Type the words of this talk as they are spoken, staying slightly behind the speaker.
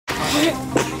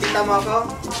Kita mo ako?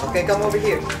 Okay, come over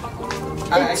here.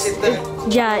 I sit there.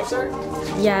 Yeah,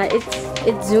 yeah,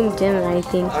 it's zoomed in, I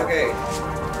think. Okay.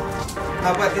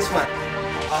 How about this one?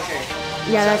 Okay.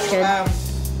 Yeah, that's good.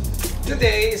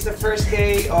 Today is the first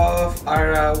day of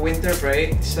our winter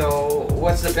break. So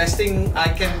what's the best thing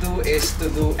I can do is to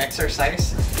do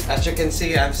exercise. As you can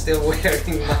see, I'm still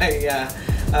wearing my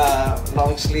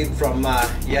long sleeve from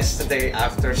yesterday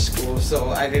after school.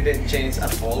 So I didn't change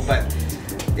at all. But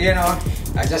you know,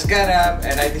 I just got up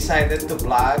and I decided to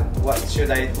vlog what should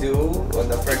I do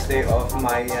on the first day of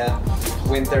my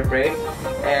winter break.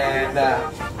 And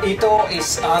Ito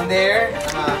is on there.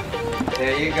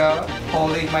 There you go,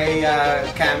 holding my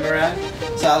camera.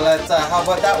 So let's. How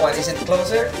about that one? Is it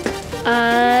closer?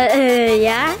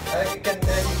 Yeah. You can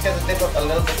dip up a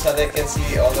little bit so they can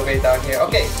see all the way down here.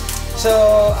 Okay,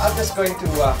 so I'm just going to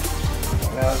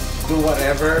do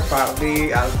whatever.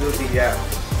 Probably I'll do the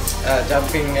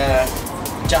jumping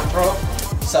jump rope.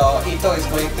 So Ito is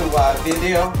going to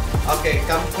video. Okay,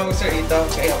 come closer, Ito.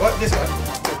 Okay, what this one?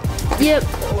 Yep.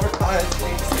 4, 5,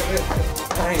 6, 7,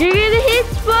 8, 9. You're gonna hit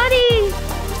Spuddy!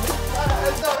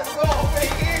 Let's go over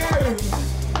here!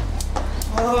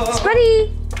 Oh. Spuddy!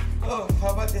 Oh,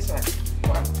 how about this one?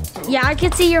 1, 2. Yeah, I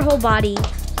can see your whole body.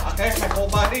 Okay, my whole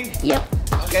body? Yep.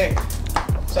 Okay.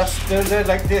 Just do it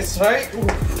like this, right?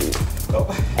 Go.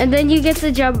 And then you get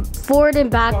to jump forward and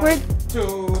backward. 1,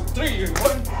 2, 3,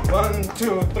 1,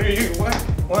 2, 3, 1,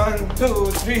 1,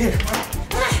 2, 3,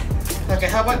 1. Okay,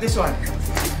 how about this one?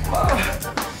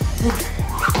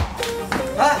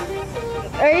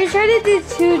 Are you trying to do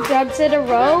 2 jumps in a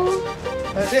row?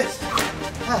 What's this?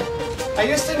 I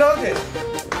used to know this.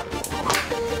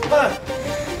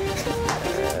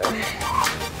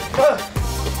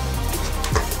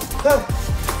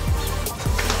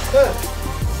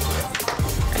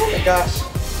 Oh my gosh.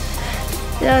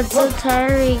 Yeah, it's so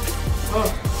tiring.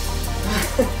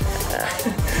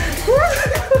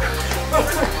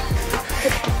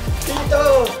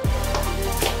 Tito!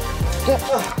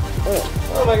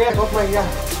 Oh my god, oh my god.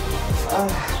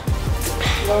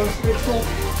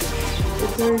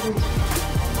 It's really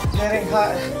getting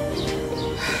hot.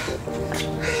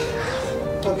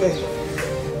 Okay,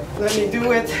 let me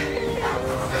do it.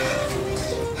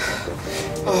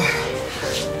 Oh.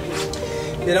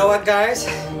 You know what, guys?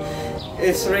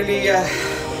 It's really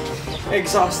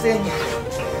exhausting.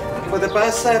 For the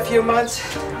past few months,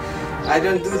 I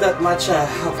don't do that much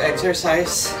of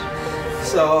exercise.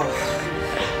 So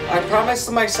I promised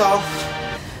to myself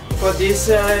for this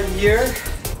year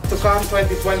to come,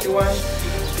 2021,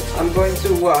 I'm going to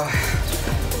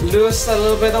lose a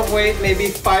little bit of weight, maybe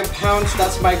 5 pounds.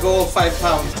 That's my goal, 5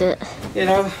 pounds. You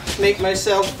know, make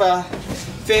myself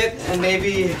fit and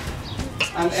maybe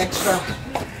an extra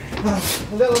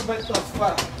little bit of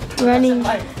Running.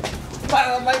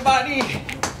 my body.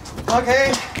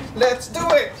 Okay, let's do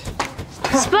it.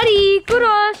 Spuddy,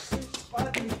 kudos.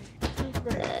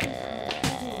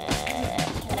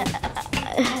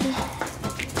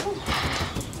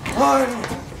 1,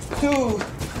 2,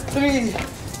 3,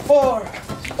 4,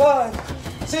 5,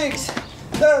 6,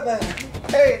 7,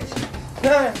 8,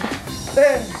 9,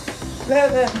 10,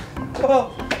 11,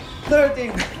 12,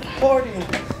 13, 14,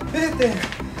 15,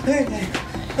 16,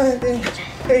 17,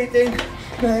 18,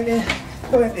 19,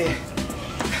 20.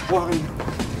 1,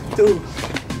 2,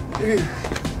 3,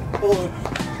 4,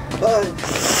 5,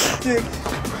 6,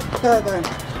 7,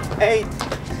 8,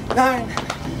 9,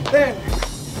 10,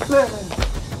 11,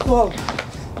 12,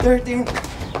 13,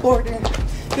 14,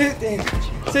 15,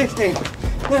 16,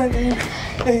 17,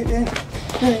 18,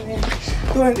 19,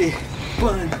 20.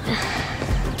 1,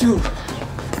 2,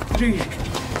 3,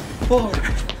 4.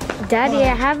 Daddy, 5,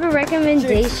 I have a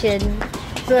recommendation.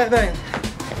 6, 7,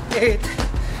 8.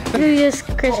 You just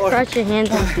crisscross your hands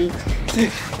and feet.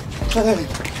 6, 7,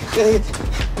 8,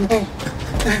 9,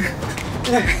 10,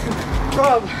 11,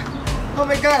 12. Oh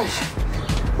my gosh.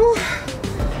 Whew.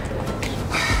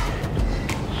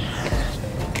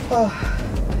 Oh.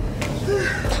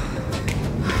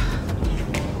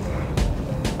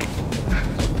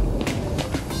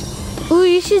 Ooh,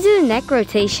 you should do neck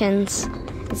rotations.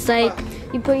 It's like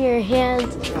you put your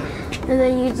hands and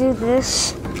then you do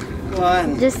this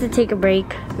 1, just to take a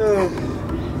break. 2,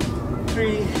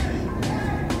 3,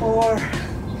 4,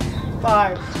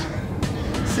 5,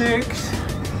 6,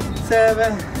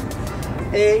 7,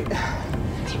 8,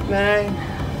 9,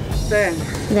 10.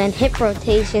 And then hip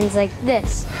rotations like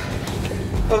this.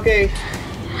 Okay.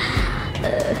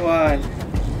 1,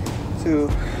 2,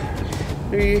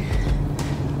 3,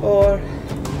 4,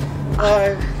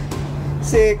 5,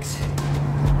 6,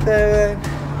 7,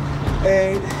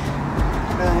 8,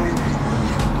 9,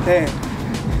 10.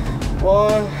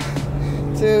 1,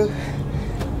 2,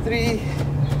 3,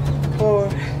 4,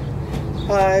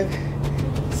 5,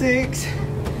 6,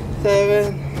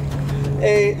 7,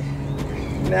 8,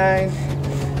 9,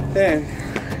 10.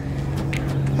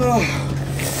 Oh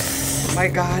my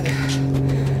God.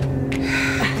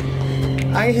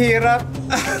 Ang hirap.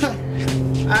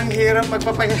 Ang hirap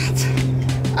magpapayat.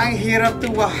 Ang hirap to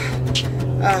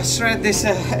shred this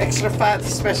extra fat,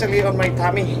 especially on my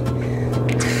tummy.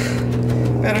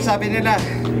 Pero sabi nila,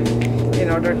 in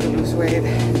order to lose weight,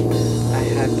 I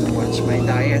had to watch my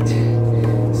diet.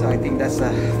 So I think that's the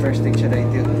first thing should I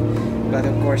do. But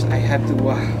of course, I had to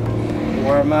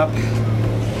warm up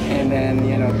and then,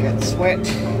 you know, get sweat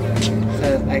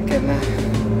so that I can.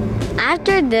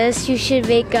 After this, you should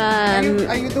make Are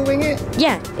you doing it?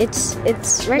 Yeah, it's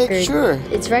record. Make sure.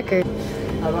 It's record.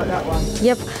 How about that one?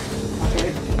 Yep.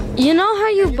 Okay. You know how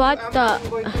you bought I'm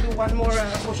going to do one more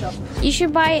push-up. You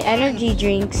should buy energy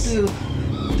drinks. 2,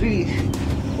 3,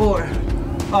 4,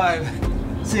 5,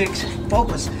 6,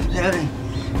 focus, 7,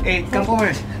 8, come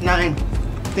forward, 9,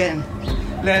 10,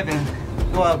 11,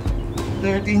 12,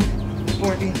 13,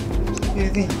 14,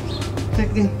 15,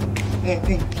 16,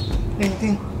 18,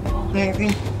 19,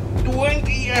 19,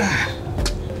 20.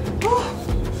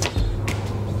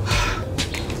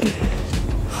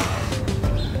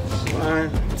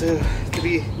 One, 2,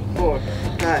 3, 4,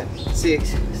 5, 6,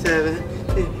 7,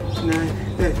 8,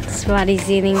 9, 10. Somebody's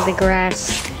eating the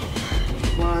grass.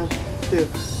 1, 2,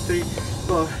 3,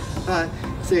 4, 5,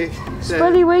 6, 7.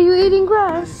 Buddy, why are you eating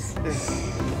grass?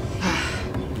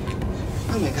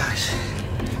 Oh my gosh.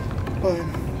 1,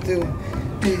 2,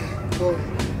 3, 4,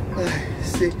 5,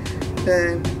 6,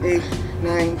 7, 8,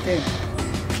 9, 10.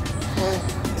 1,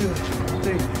 2,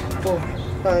 3, 4,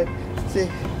 5,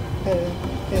 6, 7,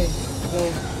 8,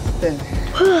 9, 10.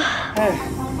 Oh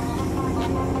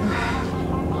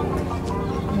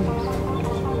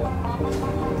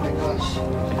my gosh.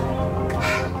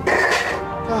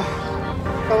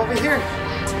 Come over here.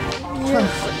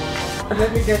 Let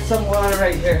me get some water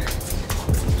right here.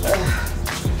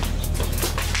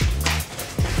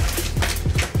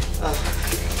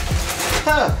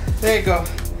 There you go.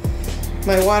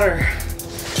 My water.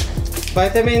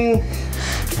 Vitamin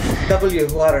W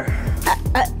water.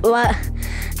 What?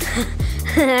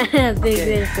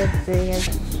 Okay.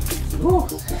 Whew.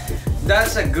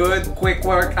 That's a good quick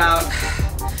workout.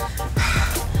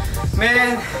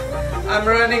 Man, I'm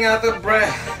running out of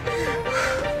breath.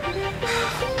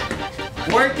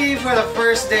 Working for the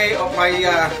first day of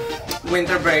my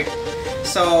winter break.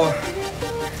 So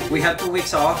we have 2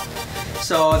 weeks off.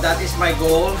 So that is my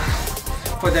goal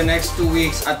for the next 2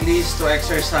 weeks, at least to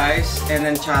exercise and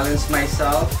then challenge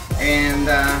myself. And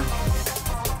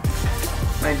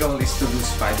my goal is to lose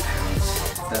 5 pounds.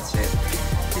 That's it.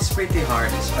 It's pretty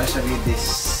hard, especially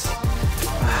this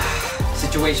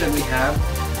situation we have,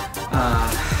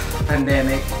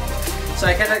 pandemic. So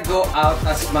I cannot go out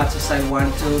as much as I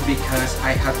want to because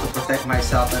I have to protect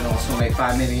myself and also my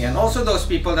family and also those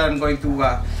people that I'm going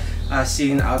to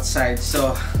see outside.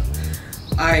 So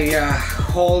I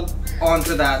hold on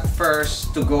to that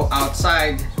first to go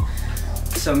outside.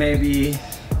 So maybe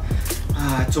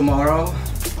tomorrow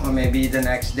or maybe the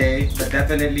next day, but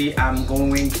definitely I'm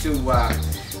going to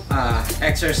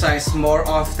exercise more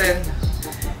often,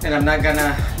 and I'm not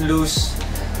gonna lose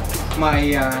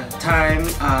my time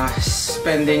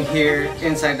spending here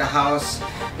inside the house,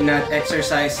 not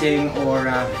exercising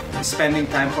or spending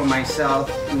time for myself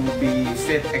to be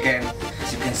fit again.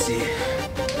 As you can see,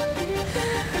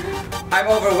 I'm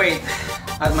overweight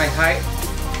at my height,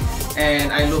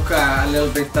 and I look a little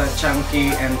bit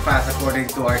chunky and fat according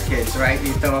to our kids, right,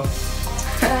 Ito?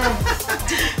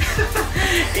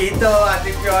 Ito,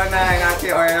 Ate Fiona, and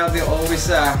Ate Arnel, they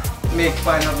always make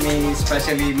fun of me,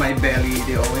 especially my belly.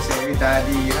 They always say,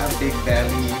 Daddy, you have big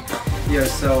belly, you're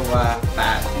so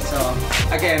fat. So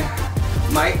again,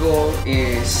 my goal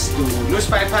is to lose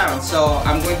 5 pounds. So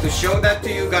I'm going to show that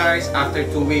to you guys after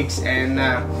 2 weeks and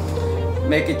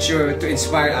make it sure to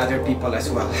inspire other people as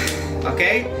well.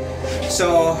 Okay?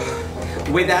 So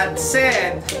with that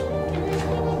said,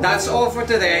 that's all for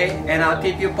today, and I'll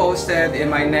keep you posted in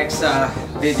my next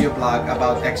video blog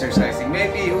about exercising.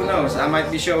 Maybe, who knows, I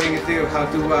might be showing you to how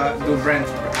to do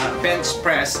bench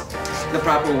press the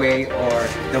proper way or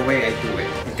the way I do it.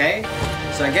 Okay?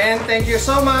 So again, thank you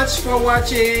so much for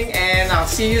watching, and I'll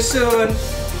see you soon.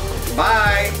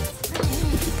 Bye!